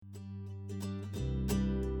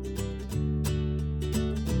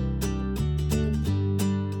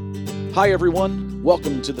Hi, everyone.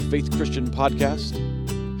 Welcome to the Faith Christian Podcast.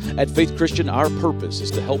 At Faith Christian, our purpose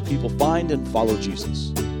is to help people find and follow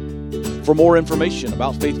Jesus. For more information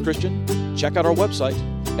about Faith Christian, check out our website,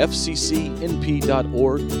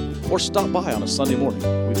 fccnp.org, or stop by on a Sunday morning.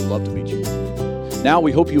 We'd love to meet you. Now,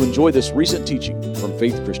 we hope you enjoy this recent teaching from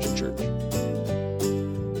Faith Christian Church.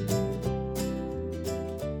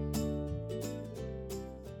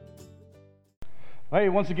 Hey,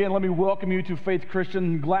 once again, let me welcome you to Faith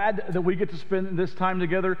Christian. Glad that we get to spend this time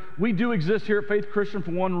together. We do exist here at Faith Christian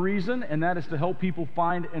for one reason, and that is to help people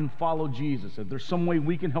find and follow Jesus. If there's some way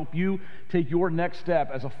we can help you take your next step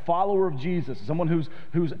as a follower of Jesus, someone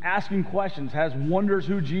who's asking questions, wonders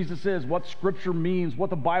who Jesus is, what Scripture means, what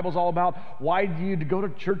the Bible's all about, why do you go to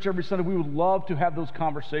church every Sunday, we would love to have those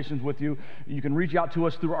conversations with you. You can reach out to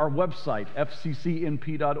us through our website,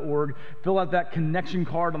 fccnp.org. Fill out that connection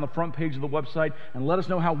card on the front page of the website, and let us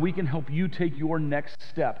know how we can help you take your next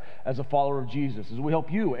step as a follower of Jesus. As we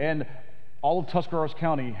help you and all of Tuscarawas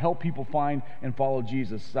County help people find and follow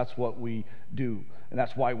Jesus. That's what we do, and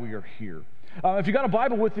that's why we are here. If you got a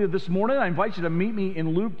Bible with you this morning, I invite you to meet me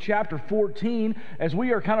in Luke chapter 14 as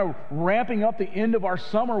we are kind of ramping up the end of our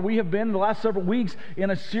summer. We have been the last several weeks in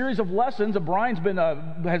a series of lessons that Brian's been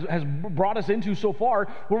has brought us into so far,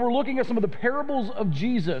 where we're looking at some of the parables of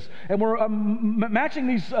Jesus, and we're matching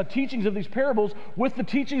these teachings of these parables with the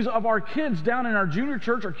teachings of our kids down in our junior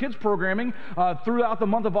church, our kids programming throughout the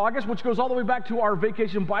month of August, which goes all the way back to our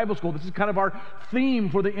Vacation Bible School. This is kind of our theme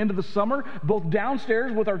for the end of the summer, both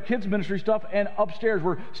downstairs with our kids ministry stuff and upstairs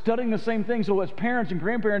we're studying the same thing. So as parents and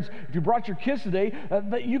grandparents, if you brought your kids today,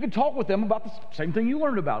 that you can talk with them about the same thing you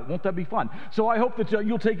learned about. Won't that be fun? So I hope that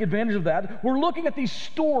you'll take advantage of that. We're looking at these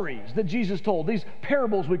stories that Jesus told, these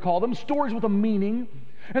parables we call them, stories with a meaning.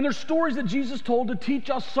 And they're stories that Jesus told to teach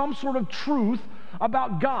us some sort of truth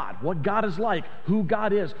about God, what God is like, who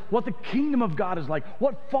God is, what the kingdom of God is like,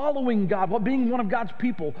 what following God, what being one of God's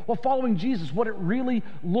people, what following Jesus, what it really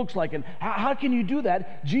looks like. And how can you do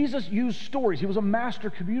that? Jesus used stories. He was a master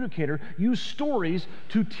communicator, used stories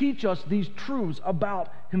to teach us these truths about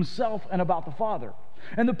himself and about the Father.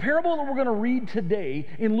 And the parable that we're going to read today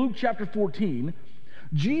in Luke chapter 14,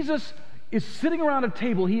 Jesus is sitting around a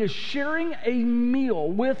table. He is sharing a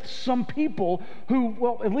meal with some people who,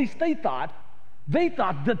 well, at least they thought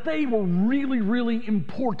that they were really, really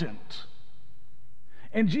important.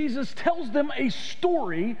 And Jesus tells them a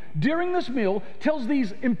story during this meal, tells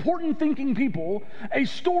these important thinking people a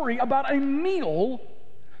story about a meal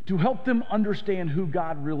to help them understand who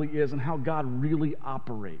God really is and how God really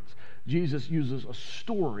operates. Jesus uses a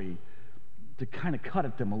story to kind of cut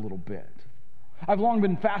at them a little bit. I've long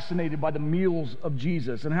been fascinated by the meals of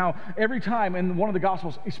Jesus and how every time in one of the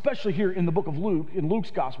Gospels, especially here in the book of Luke, in Luke's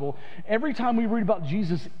Gospel, every time we read about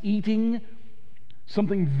Jesus eating,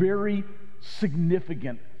 something very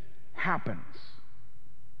significant happens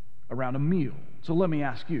around a meal. So let me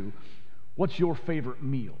ask you, what's your favorite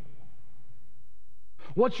meal?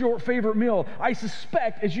 What's your favorite meal? I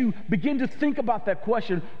suspect as you begin to think about that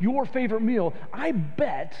question, your favorite meal, I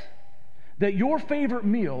bet that your favorite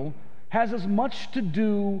meal has as much to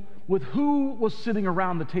do with who was sitting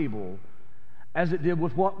around the table as it did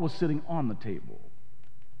with what was sitting on the table.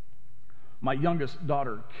 My youngest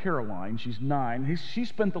daughter, Caroline, she's 9, she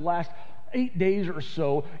spent the last 8 days or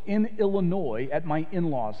so in Illinois at my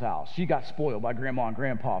in-laws' house. She got spoiled by Grandma and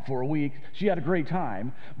Grandpa for a week. She had a great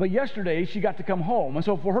time. But yesterday, she got to come home. And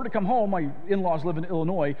so for her to come home, my in-laws live in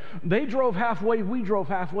Illinois. They drove halfway. We drove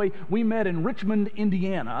halfway. We met in Richmond,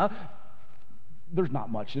 Indiana. There's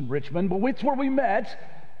not much in Richmond, but it's where we met,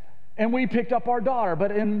 and we picked up our daughter.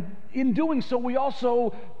 But in doing so, we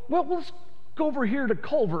also, let's go over here to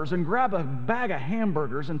Culver's and grab a bag of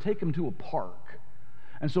hamburgers and take them to a park.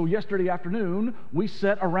 And so yesterday afternoon, we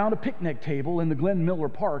sat around a picnic table in the Glenn Miller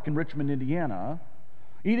Park in Richmond, Indiana,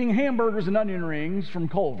 eating hamburgers and onion rings from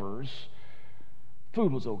Culver's.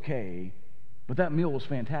 Food was okay, but that meal was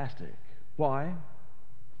fantastic. Why?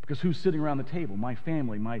 Because who's sitting around the table? My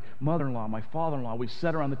family, my mother-in-law, my father-in-law. We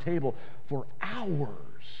sat around the table for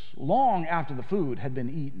hours, long after the food had been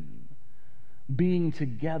eaten, being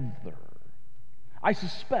together. I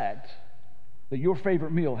suspect that your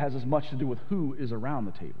favorite meal has as much to do with who is around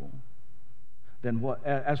the table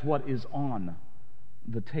as what is on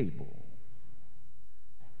the table.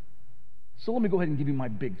 So let me go ahead and give you my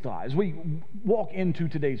big thought. As we walk into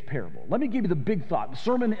today's parable, let me give you the big thought, the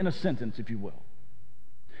sermon in a sentence, if you will.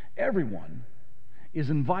 Everyone is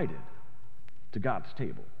invited to God's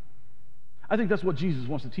table. I think that's what Jesus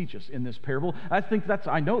wants to teach us in this parable.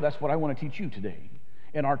 I know that's what I want to teach you today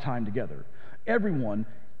in our time together. Everyone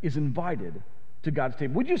is invited to God's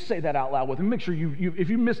table. Would you say that out loud with me? Make sure if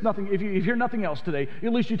you miss nothing, if you hear nothing else today,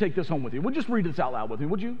 at least you take this home with you. Would you just read this out loud with me,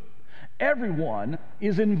 would you? Everyone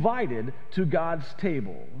is invited to God's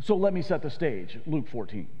table. So let me set the stage. Luke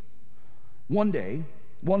 14. One day,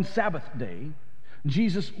 one Sabbath day,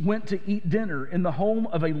 Jesus went to eat dinner in the home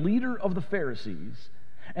of a leader of the Pharisees,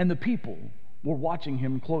 and the people were watching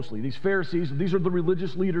him closely. These Pharisees, these are the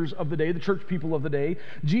religious leaders of the day, the church people of the day.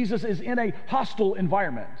 Jesus is in a hostile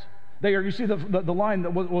environment. They are, you see the line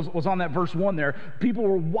that was on that verse 1 there. People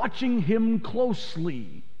were watching him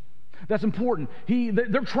closely. That's important.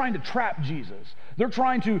 They're trying to trap Jesus. They're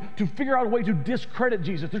trying to figure out a way to discredit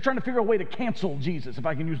Jesus. They're trying to figure out a way to cancel Jesus, if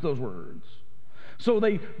I can use those words. So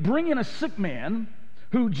they bring in a sick man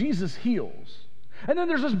who Jesus heals. And then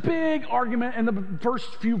there's this big argument in the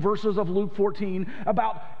first few verses of Luke 14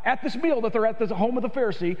 about, at this meal that they're at, the home of the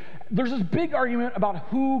Pharisee, there's this big argument about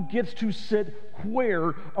who gets to sit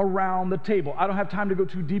where around the table. I don't have time to go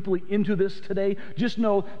too deeply into this today. Just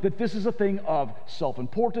know that this is a thing of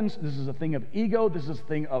self-importance. This is a thing of ego. This is a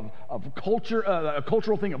thing of culture, a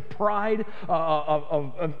cultural thing of pride,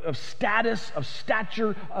 of status, of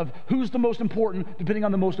stature, of who's the most important, depending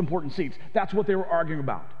on the most important seats. That's what they were arguing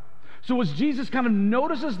about. So as Jesus kind of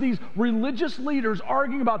notices these religious leaders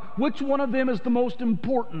arguing about which one of them is the most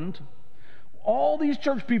important, all these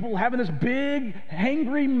church people having this big,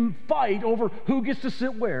 hangry fight over who gets to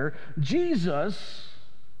sit where, Jesus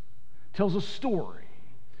tells a story.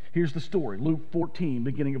 Here's the story, Luke 14,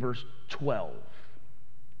 beginning of verse 12.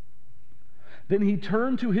 Then he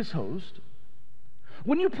turned to his host.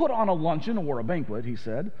 When you put on a luncheon or a banquet, he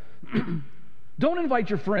said, don't invite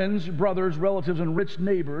your friends, brothers, relatives, and rich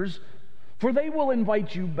neighbors, for they will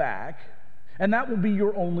invite you back, and that will be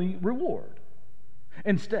your only reward.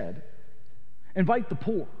 Instead, invite the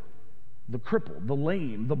poor, the crippled, the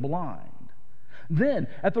lame, the blind. Then,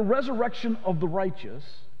 at the resurrection of the righteous,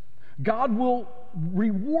 God will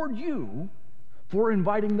reward you for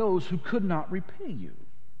inviting those who could not repay you.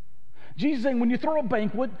 Jesus is saying when you throw a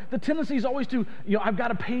banquet, the tendency is always to, I've got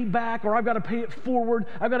to pay back, or I've got to pay it forward.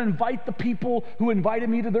 I've got to invite the people who invited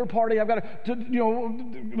me to their party. I've got to,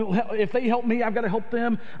 if they help me, I've got to help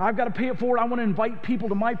them. I've got to pay it forward. I want to invite people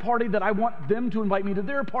to my party that I want them to invite me to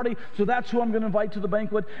their party, so that's who I'm going to invite to the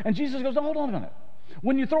banquet. And Jesus goes, no, hold on a minute.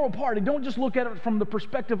 When you throw a party, don't just look at it from the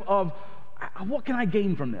perspective of, what can I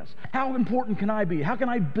gain from this? How important can I be? How can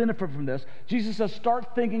I benefit from this? Jesus says,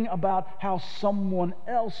 start thinking about how someone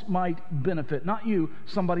else might benefit. Not you,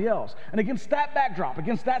 somebody else. And against that backdrop,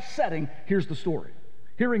 against that setting, here's the story.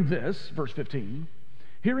 Hearing this, verse 15,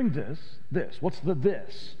 hearing this. What's the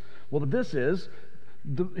this? Well, the this is,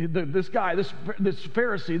 this guy, this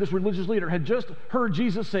Pharisee, this religious leader had just heard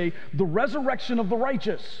Jesus say, the resurrection of the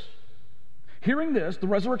righteous. Hearing this, the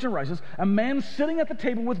resurrection of righteous, a man sitting at the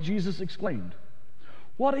table with Jesus exclaimed,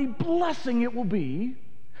 what a blessing it will be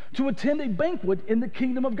to attend a banquet in the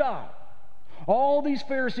kingdom of God. All these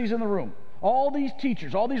Pharisees in the room, all these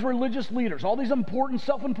teachers, all these religious leaders, all these important,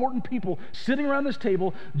 self-important people sitting around this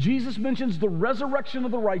table, Jesus mentions the resurrection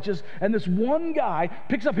of the righteous, and this one guy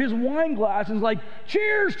picks up his wine glass and is like,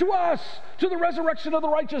 cheers to us, to the resurrection of the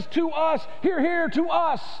righteous, to us, here, to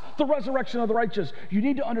us, the resurrection of the righteous. You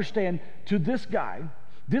need to understand, to this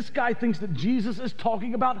guy thinks that Jesus is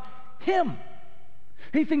talking about him.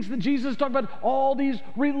 He thinks that Jesus is talking about all these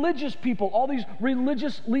religious people, all these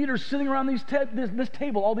religious leaders sitting around this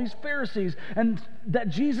table, all these Pharisees, and that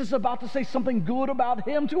Jesus is about to say something good about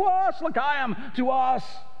him to us, like I am to us,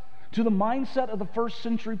 to the mindset of the first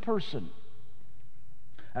century person.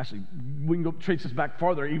 Actually, we can go trace this back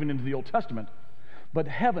farther, even into the Old Testament. But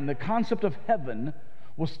heaven, the concept of heaven,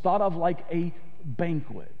 was thought of like a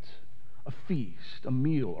banquet. A feast, a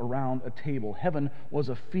meal around a table. Heaven was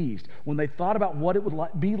a feast. When they thought about what it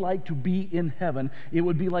would be like to be in heaven, it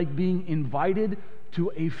would be like being invited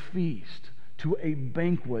to a feast, to a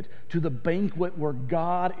banquet, to the banquet where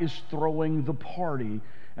God is throwing the party.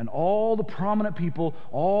 And all the prominent people,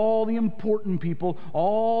 all the important people,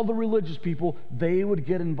 all the religious people, they would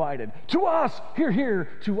get invited. To us! Here,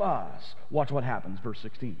 to us. Watch what happens, verse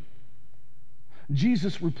 16.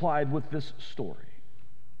 Jesus replied with this story.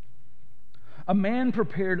 A man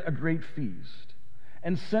prepared a great feast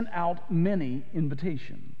and sent out many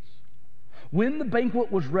invitations. When the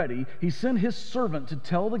banquet was ready, he sent his servant to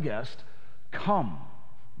tell the guest, come,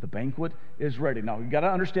 the banquet is ready. Now, you've got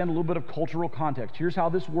to understand a little bit of cultural context. Here's how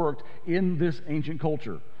this worked in this ancient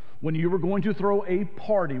culture. When you were going to throw a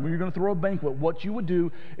party, when you're going to throw a banquet, what you would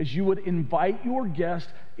do is you would invite your guest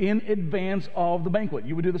in advance of the banquet.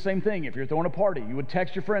 You would do the same thing if you're throwing a party. You would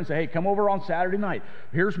text your friends, say, hey, come over on Saturday night.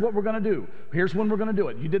 Here's what we're going to do. Here's when we're going to do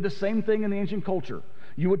it. You did the same thing in the ancient culture.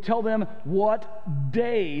 You would tell them what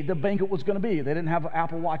day the banquet was going to be. They didn't have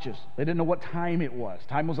Apple Watches. They didn't know what time it was.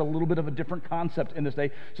 Time was a little bit of a different concept in this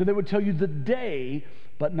day. So they would tell you the day,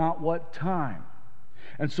 but not what time.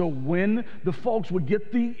 And so when the folks would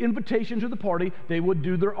get the invitation to the party, they would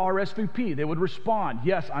do their RSVP. They would respond,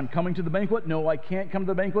 yes, I'm coming to the banquet. No, I can't come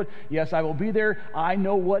to the banquet. Yes, I will be there. I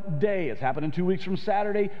know what day. It's happening 2 weeks from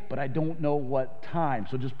Saturday, but I don't know what time.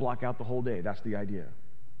 So just block out the whole day. That's the idea.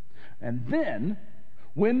 And then,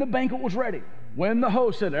 when the banquet was ready, when the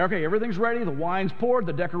host said, okay, everything's ready, the wine's poured,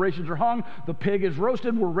 the decorations are hung, the pig is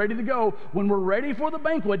roasted, we're ready to go. When we're ready for the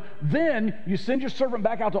banquet, then you send your servant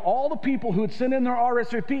back out to all the people who had sent in their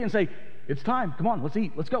RSVP and say, it's time, come on, let's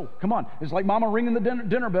eat, let's go, come on. It's like mama ringing the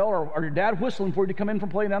dinner bell or your dad whistling for you to come in from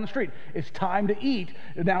playing down the street. It's time to eat,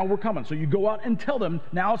 now we're coming. So you go out and tell them,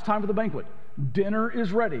 now it's time for the banquet. Dinner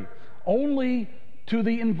is ready. Only to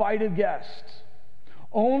the invited guests.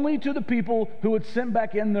 Only to the people who had sent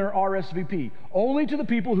back in their RSVP. Only to the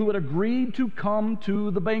people who had agreed to come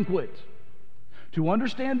to the banquet. To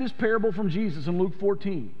understand this parable from Jesus in Luke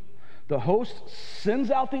 14, the host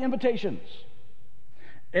sends out the invitations.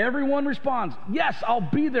 Everyone responds, yes, I'll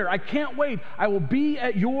be there. I can't wait. I will be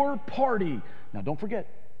at your party. Now, don't forget,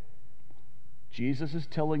 Jesus is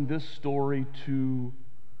telling this story to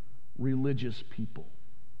religious people.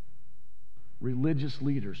 Religious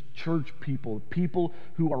leaders, church people, people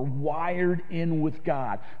who are wired in with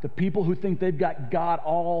God, the people who think they've got God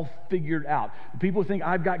all figured out, the people who think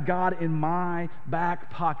I've got God in my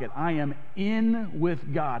back pocket. I am in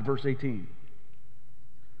with God, verse 18.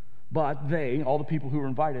 But they, all the people who were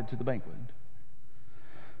invited to the banquet,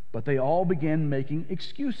 but they all began making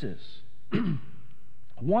excuses.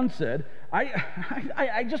 One said,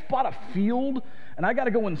 I just bought a field and I got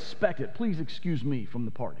to go inspect it. Please excuse me from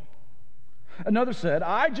the party. Another said,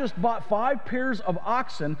 I just bought 5 pairs of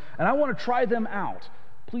oxen and I want to try them out.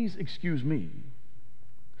 Please excuse me.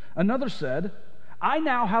 Another said, I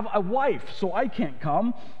now have a wife, so I can't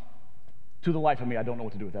come. To the life of me, I don't know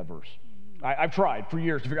what to do with that verse. I've tried for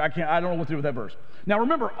years to figure, I don't know what to do with that verse. Now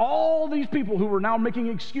remember, all these people who were now making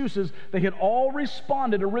excuses, they had all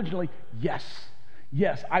responded originally, yes.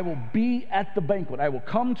 Yes, I will be at the banquet. I will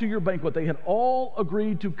come to your banquet. They had all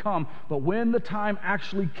agreed to come, but when the time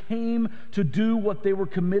actually came to do what they were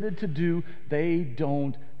committed to do, they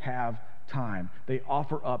don't have time. They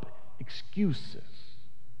offer up excuses.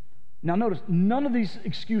 Now notice, none of these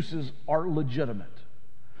excuses are legitimate.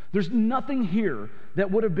 There's nothing here that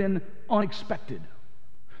would have been unexpected.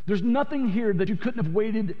 There's nothing here that you couldn't have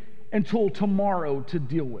waited until tomorrow to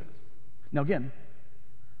deal with. Now again,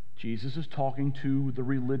 Jesus is talking to the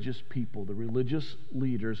religious people, the religious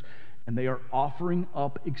leaders, and they are offering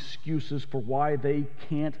up excuses for why they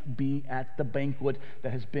can't be at the banquet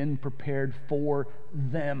that has been prepared for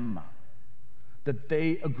them, that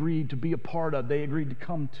they agreed to be a part of, they agreed to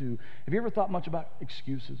come to. Have you ever thought much about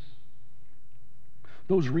excuses?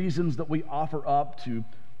 Those reasons that we offer up to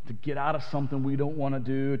get out of something we don't want to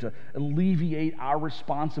do, to alleviate our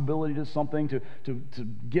responsibility to something, to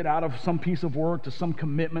get out of some piece of work, to some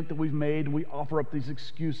commitment that we've made. We offer up these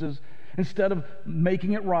excuses. Instead of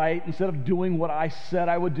making it right, instead of doing what I said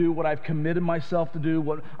I would do, what I've committed myself to do,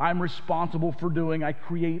 what I'm responsible for doing, I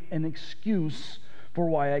create an excuse for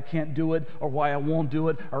why I can't do it, or why I won't do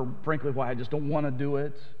it, or frankly, why I just don't want to do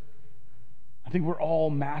it. I think we're all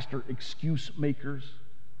master excuse makers.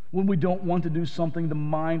 When we don't want to do something, the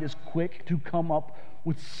mind is quick to come up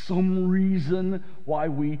with some reason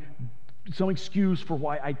some excuse for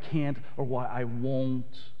why I can't or why I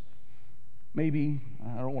won't. Maybe,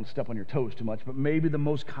 I don't want to step on your toes too much, but maybe the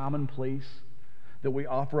most common place that we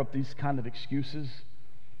offer up these kind of excuses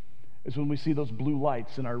is when we see those blue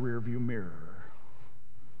lights in our rearview mirror.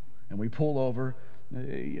 And we pull over.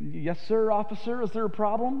 Yes, sir, officer, is there a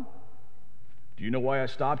problem? Do you know why I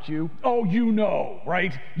stopped you? Oh, you know,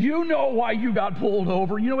 right? You know why you got pulled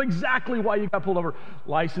over. You know exactly why you got pulled over.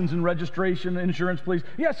 License and registration, insurance, please.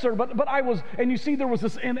 Yes, sir, but I was, and you see there was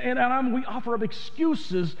this, and we offer up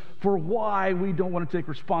excuses for why we don't want to take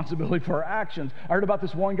responsibility for our actions. I heard about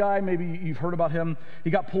this one guy, maybe you've heard about him.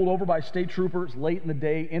 He got pulled over by state troopers late in the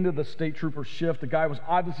day into the state trooper shift. The guy was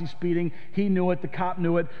obviously speeding. He knew it. The cop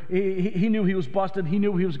knew it. He knew he was busted. He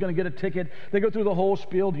knew he was going to get a ticket. They go through the whole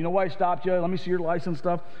spiel. Do you know why I stopped you? Let me see your license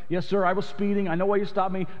stuff. Yes, sir, I was speeding. I know why you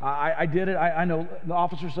stopped me. I did it. I know. The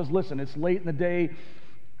officer says, listen, it's late in the day.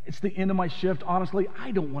 It's the end of my shift. Honestly, I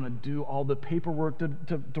don't want to do all the paperwork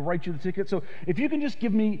to write you the ticket. So if you can just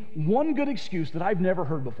give me one good excuse that I've never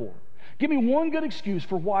heard before. Give me one good excuse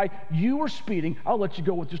for why you were speeding. I'll let you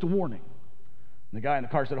go with just a warning. And the guy in the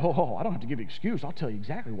car said, I don't have to give you an excuse. I'll tell you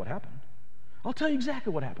exactly what happened. I'll tell you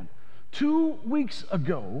exactly what happened. 2 weeks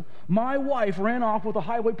ago, my wife ran off with a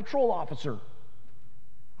highway patrol officer.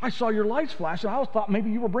 I saw your lights flash, and I thought maybe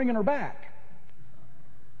you were bringing her back.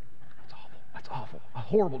 That's awful. That's awful. A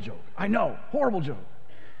horrible joke. I know. Horrible joke.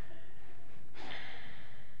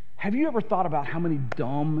 Have you ever thought about how many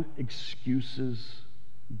dumb excuses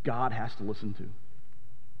God has to listen to?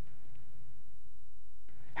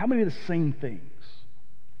 How many of the same things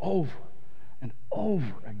over and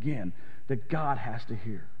over again that God has to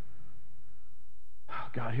hear? Oh,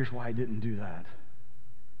 God, here's why I didn't do that.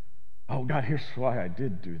 Oh, God, here's why I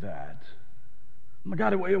did do that. Oh,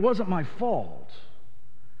 God, it wasn't my fault.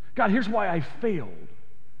 God, here's why I failed.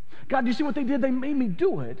 God, do you see what they did? They made me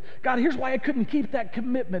do it. God, here's why I couldn't keep that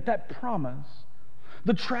commitment, that promise.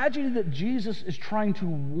 The tragedy that Jesus is trying to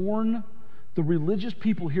warn the religious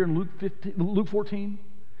people here in Luke 14,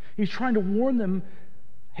 he's trying to warn them,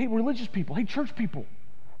 hey, religious people, hey, church people,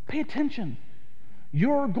 pay attention.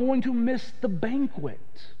 You're going to miss the banquet.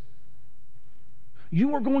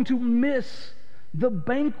 You are going to miss the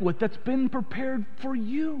banquet that's been prepared for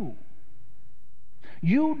you.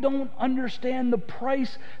 You don't understand the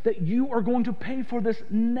price that you are going to pay for this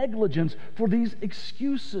negligence, for these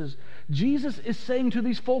excuses. Jesus is saying to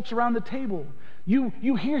these folks around the table, you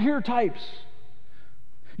hear types,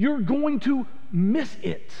 you're going to miss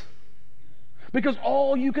it. Because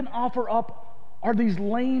all you can offer up are these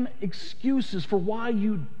lame excuses for why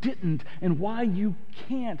you didn't and why you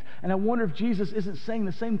can't. And I wonder if Jesus isn't saying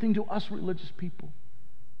the same thing to us religious people.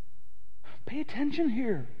 Pay attention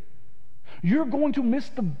here. You're going to miss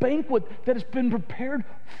the banquet that has been prepared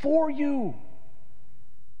for you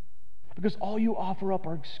because all you offer up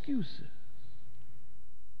are excuses.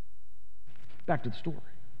 Back to the story.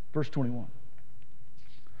 Verse 21.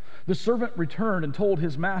 The servant returned and told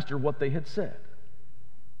his master what they had said.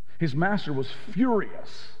 His master was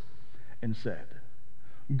furious and said,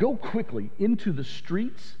 "Go quickly into the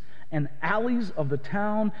streets and alleys of the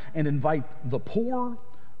town and invite the poor,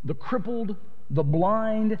 the crippled, the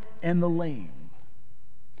blind, and the lame."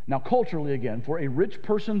 Now, culturally, again, for a rich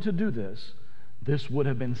person to do this, this would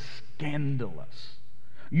have been scandalous.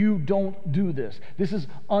 You don't do this. This is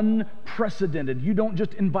unprecedented. You don't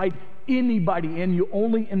just invite anybody in. You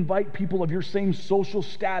only invite people of your same social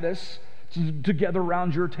status together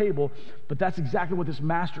around your table. But that's exactly what this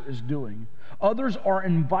master is doing. Others are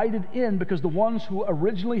invited in because the ones who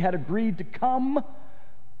originally had agreed to come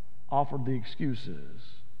offered the excuses.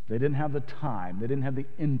 They didn't have the time. They didn't have the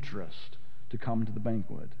interest to come to the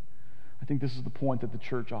banquet. I think this is the point that the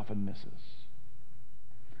church often misses.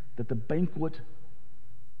 That the banquet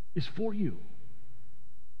is for you,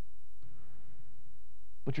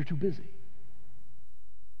 but you're too busy.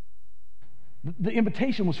 The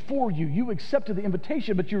invitation was for you. You accepted the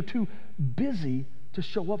invitation, but you're too busy to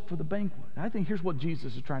show up for the banquet. And I think here's what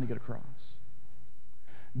Jesus is trying to get across.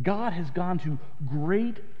 God has gone to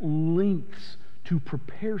great lengths to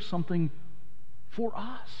prepare something for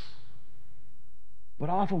us. But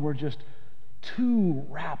often we're just too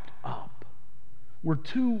wrapped up. We're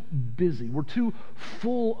too busy. We're too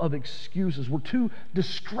full of excuses. We're too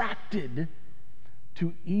distracted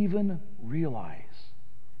to even realize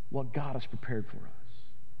what God has prepared for us.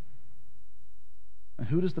 And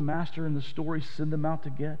who does the master in the story send them out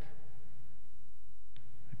to get?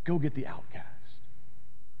 Go get the outcast.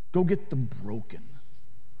 Go get the broken.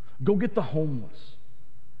 Go get the homeless.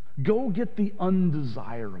 Go get the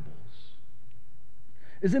undesirables.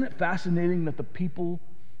 Isn't it fascinating that the people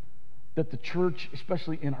that the church,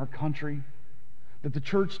 especially in our country, that the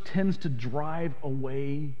church tends to drive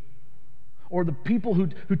away, or the people who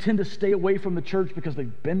tend to stay away from the church because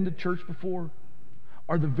they've been to church before,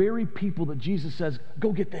 are the very people that Jesus says,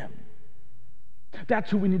 go get them.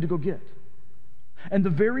 That's who we need to go get. And the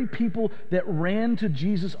very people that ran to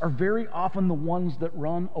Jesus are very often the ones that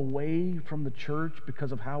run away from the church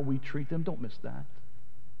because of how we treat them. Don't miss that.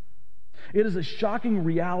 It is a shocking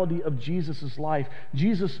reality of Jesus' life.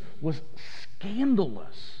 Jesus was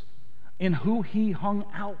scandalous in who he hung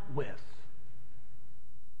out with.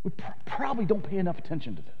 We probably don't pay enough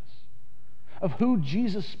attention to this, of who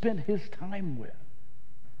Jesus spent his time with.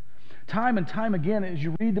 Time and time again, as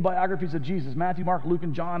you read the biographies of Jesus, Matthew, Mark, Luke,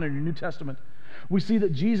 and John in your New Testament, we see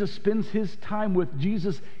that Jesus spends his time with,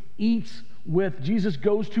 Jesus eats with, Jesus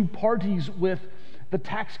goes to parties with the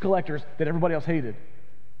tax collectors that everybody else hated,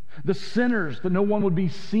 the sinners that no one would be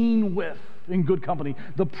seen with in good company,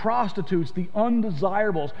 the prostitutes, the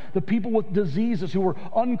undesirables, the people with diseases who were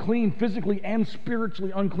unclean, physically and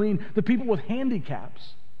spiritually unclean, the people with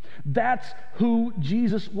handicaps. That's who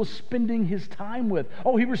Jesus was spending his time with.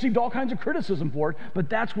 Oh, he received all kinds of criticism for it, but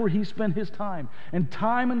that's where he spent his time. And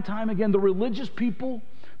time again, the religious people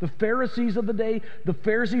The Pharisees of the day, the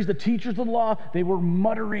Pharisees, the teachers of the law, they were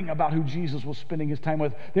muttering about who Jesus was spending his time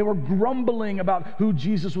with. They were grumbling about who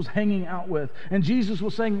Jesus was hanging out with. And Jesus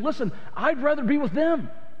was saying, listen, I'd rather be with them.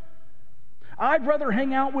 I'd rather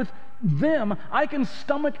hang out with them. I can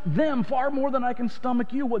stomach them far more than I can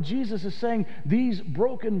stomach you. What Jesus is saying, these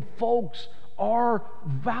broken folks are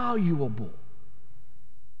valuable.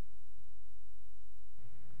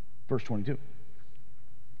 Verse 22.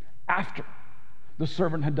 After the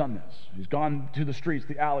servant had done this, he's gone to the streets,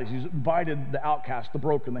 the alleys, he's invited the outcast, the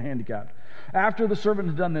broken, the handicapped. After the servant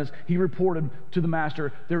had done this, he reported to the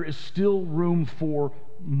master, there is still room for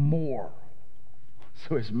more.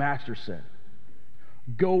 So his master said,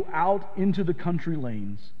 go out into the country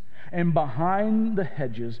lanes and behind the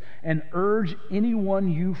hedges and urge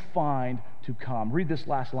anyone you find to come. Read this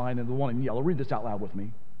last line and the one in yellow. Read this out loud with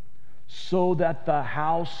me. So that the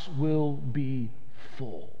house will be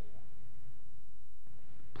full.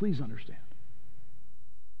 Please understand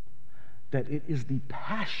that it is the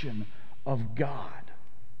passion of God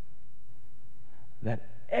that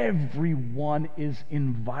everyone is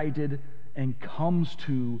invited and comes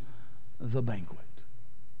to the banquet.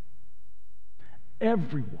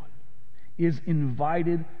 Everyone is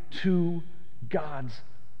invited to God's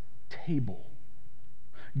table.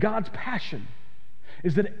 God's passion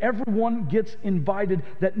is that everyone gets invited,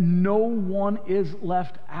 that no one is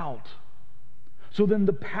left out. So then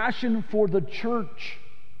the passion for the church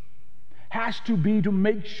has to be to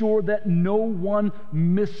make sure that no one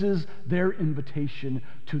misses their invitation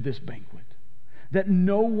to this banquet, that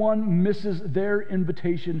no one misses their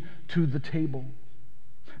invitation to the table.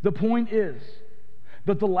 The point is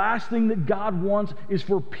that the last thing that God wants is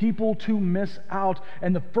for people to miss out,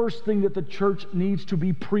 and the first thing that the church needs to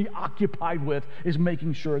be preoccupied with is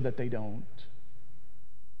making sure that they don't.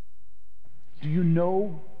 Do you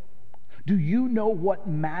know what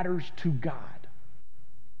matters to God?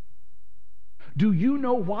 Do you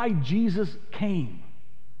know why Jesus came?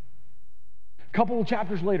 A couple of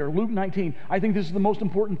chapters later, Luke 19, I think this is the most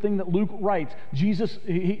important thing that Luke writes. Jesus,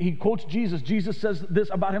 he quotes Jesus. Jesus says this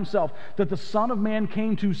about himself, that the Son of Man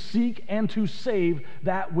came to seek and to save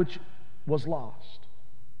that which was lost.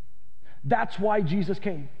 That's why Jesus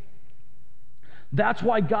came. That's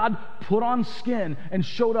why God put on skin and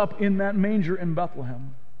showed up in that manger in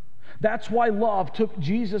Bethlehem. That's why love took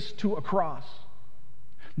Jesus to a cross.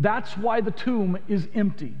 That's why the tomb is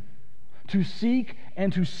empty. To seek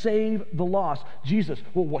and to save the lost. Jesus,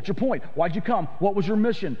 well, what's your point? Why'd you come? What was your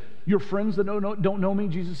mission? Your friends that don't know me,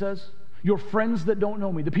 Jesus says. Your friends that don't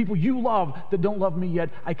know me. The people you love that don't love me yet,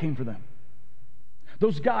 I came for them.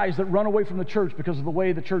 Those guys that run away from the church because of the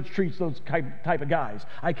way the church treats those type of guys,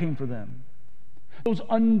 I came for them. Those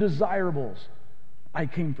undesirables, I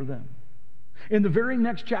came for them. In the very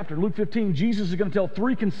next chapter, Luke 15, Jesus is going to tell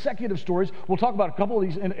 3 consecutive stories. We'll talk about a couple of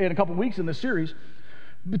these in a couple of weeks in this series.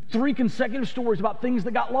 But 3 consecutive stories about things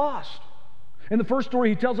that got lost. In the first story,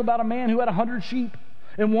 he tells about a man who had 100 sheep.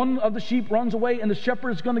 And one of the sheep runs away, and the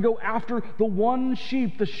shepherd is going to go after the one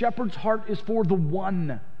sheep. The shepherd's heart is for the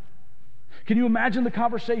one. Can you imagine the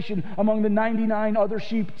conversation among the 99 other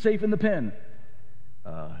sheep safe in the pen?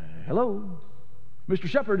 Hello? Mr.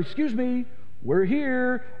 Shepherd, excuse me. We're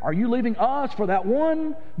here. Are you leaving us for that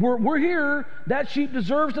one? We're here. That sheep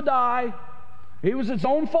deserves to die. It was its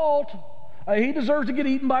own fault. He deserves to get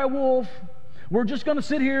eaten by a wolf. We're just going to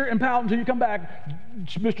sit here and pout until you come back.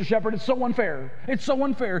 Mr. Shepherd, it's so unfair. It's so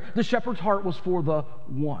unfair. The shepherd's heart was for the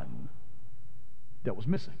one that was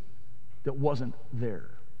missing, that wasn't there.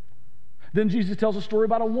 Then Jesus tells a story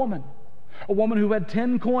about a woman who had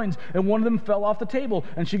 10 coins, and one of them fell off the table,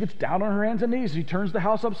 and she gets down on her hands and knees. She turns the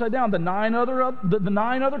house upside down. The nine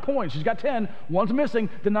other coins. She's got 10. One's missing.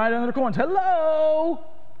 The 9 other coins. Hello?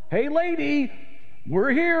 Hey, lady.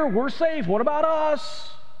 We're here. We're safe. What about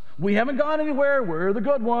us? We haven't gone anywhere. We're the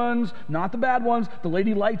good ones, not the bad ones. The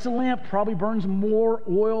lady lights a lamp, probably burns more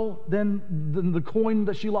oil than the coin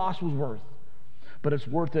that she lost was worth. But it's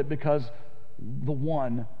worth it because the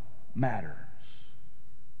one matters.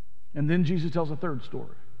 And then Jesus tells a third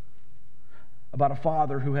story about a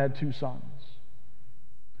father who had 2 sons,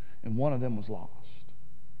 and one of them was lost.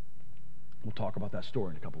 We'll talk about that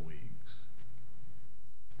story in a couple weeks.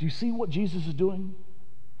 Do you see what Jesus is doing?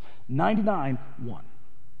 99, 1.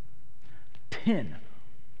 10,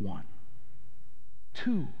 1.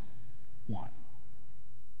 2, 1.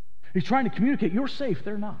 He's trying to communicate, you're safe,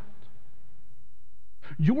 they're not.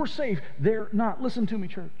 You're safe, they're not. Listen to me,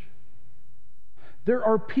 church. There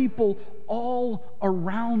are people all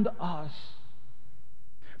around us,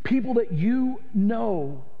 people that you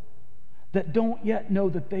know that don't yet know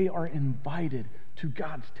that they are invited to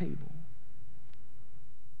God's table.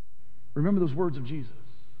 Remember those words of Jesus.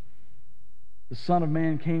 The Son of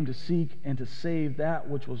Man came to seek and to save that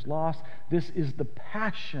which was lost. This is the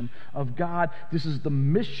passion of God. This is the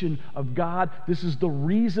mission of God. This is the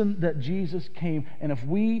reason that Jesus came. And if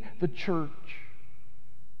we, the church,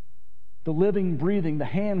 the living, breathing, the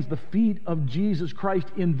hands, the feet of Jesus Christ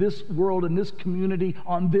in this world, in this community,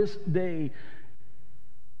 on this day,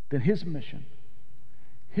 then His mission,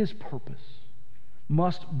 His purpose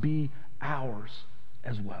must be ours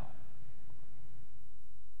as well.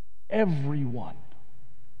 Everyone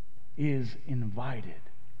is invited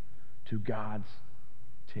to God's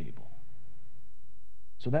table.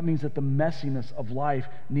 So that means that the messiness of life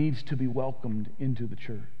needs to be welcomed into the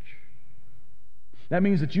church. That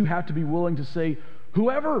means that you have to be willing to say,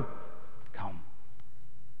 whoever, come.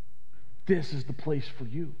 This is the place for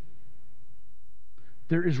you.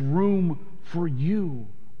 There is room for you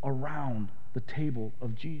around the table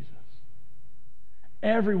of Jesus.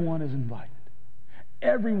 Everyone is invited.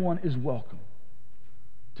 Everyone is welcome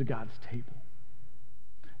to God's table.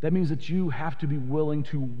 That means that you have to be willing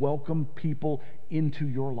to welcome people into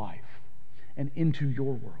your life and into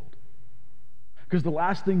your world. Because the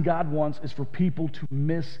last thing God wants is for people to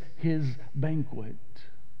miss His banquet.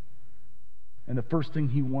 And the first thing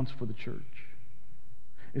He wants for the church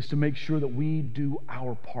is to make sure that we do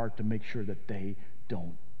our part to make sure that they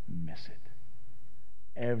don't miss it.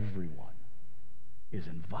 Everyone is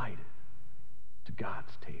invited to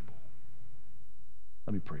God's table.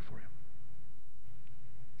 Let me pray for you.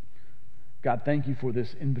 God, thank you for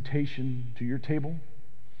this invitation to your table.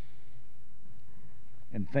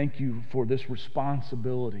 And thank you for this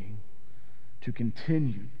responsibility to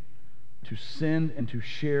continue to send and to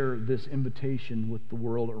share this invitation with the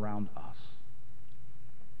world around us.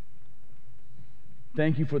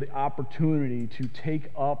 Thank you for the opportunity to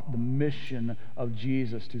take up the mission of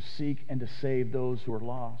Jesus, to seek and to save those who are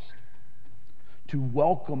lost, to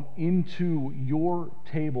welcome into your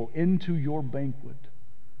table, into your banquet,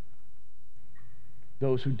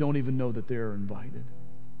 those who don't even know that they're invited.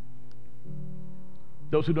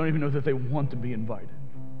 Those who don't even know that they want to be invited.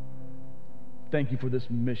 Thank you for this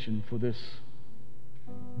mission, for this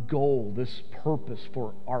goal, this purpose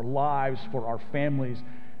for our lives, for our families,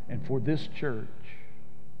 and for this church.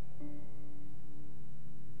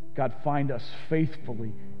 God, find us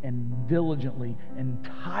faithfully and diligently and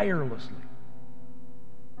tirelessly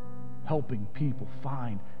helping people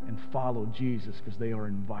find and follow Jesus because they are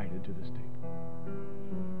invited to this table.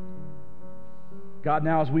 God,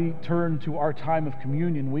 now as we turn to our time of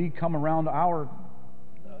communion, we come around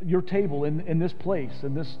your table in this place,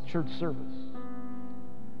 in this church service.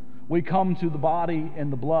 We come to the body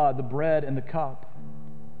and the blood, the bread and the cup.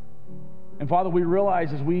 And Father, we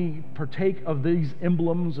realize as we partake of these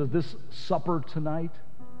emblems of this supper tonight,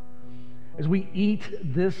 as we eat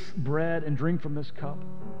this bread and drink from this cup,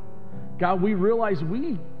 God, we realize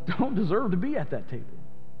we don't deserve to be at that table.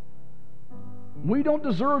 We don't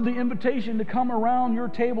deserve the invitation to come around your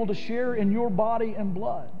table to share in your body and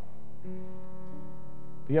blood.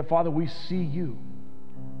 But yet, Father, we see you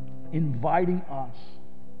inviting us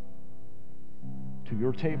to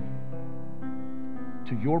your table,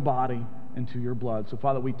 to your body, and to your blood. So,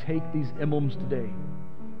 Father, we take these emblems today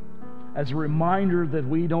as a reminder that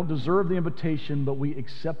we don't deserve the invitation, but we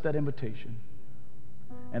accept that invitation,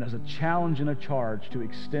 and as a challenge and a charge to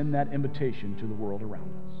extend that invitation to the world around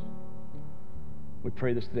us. We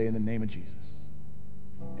pray this today in the name of Jesus.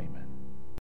 Amen.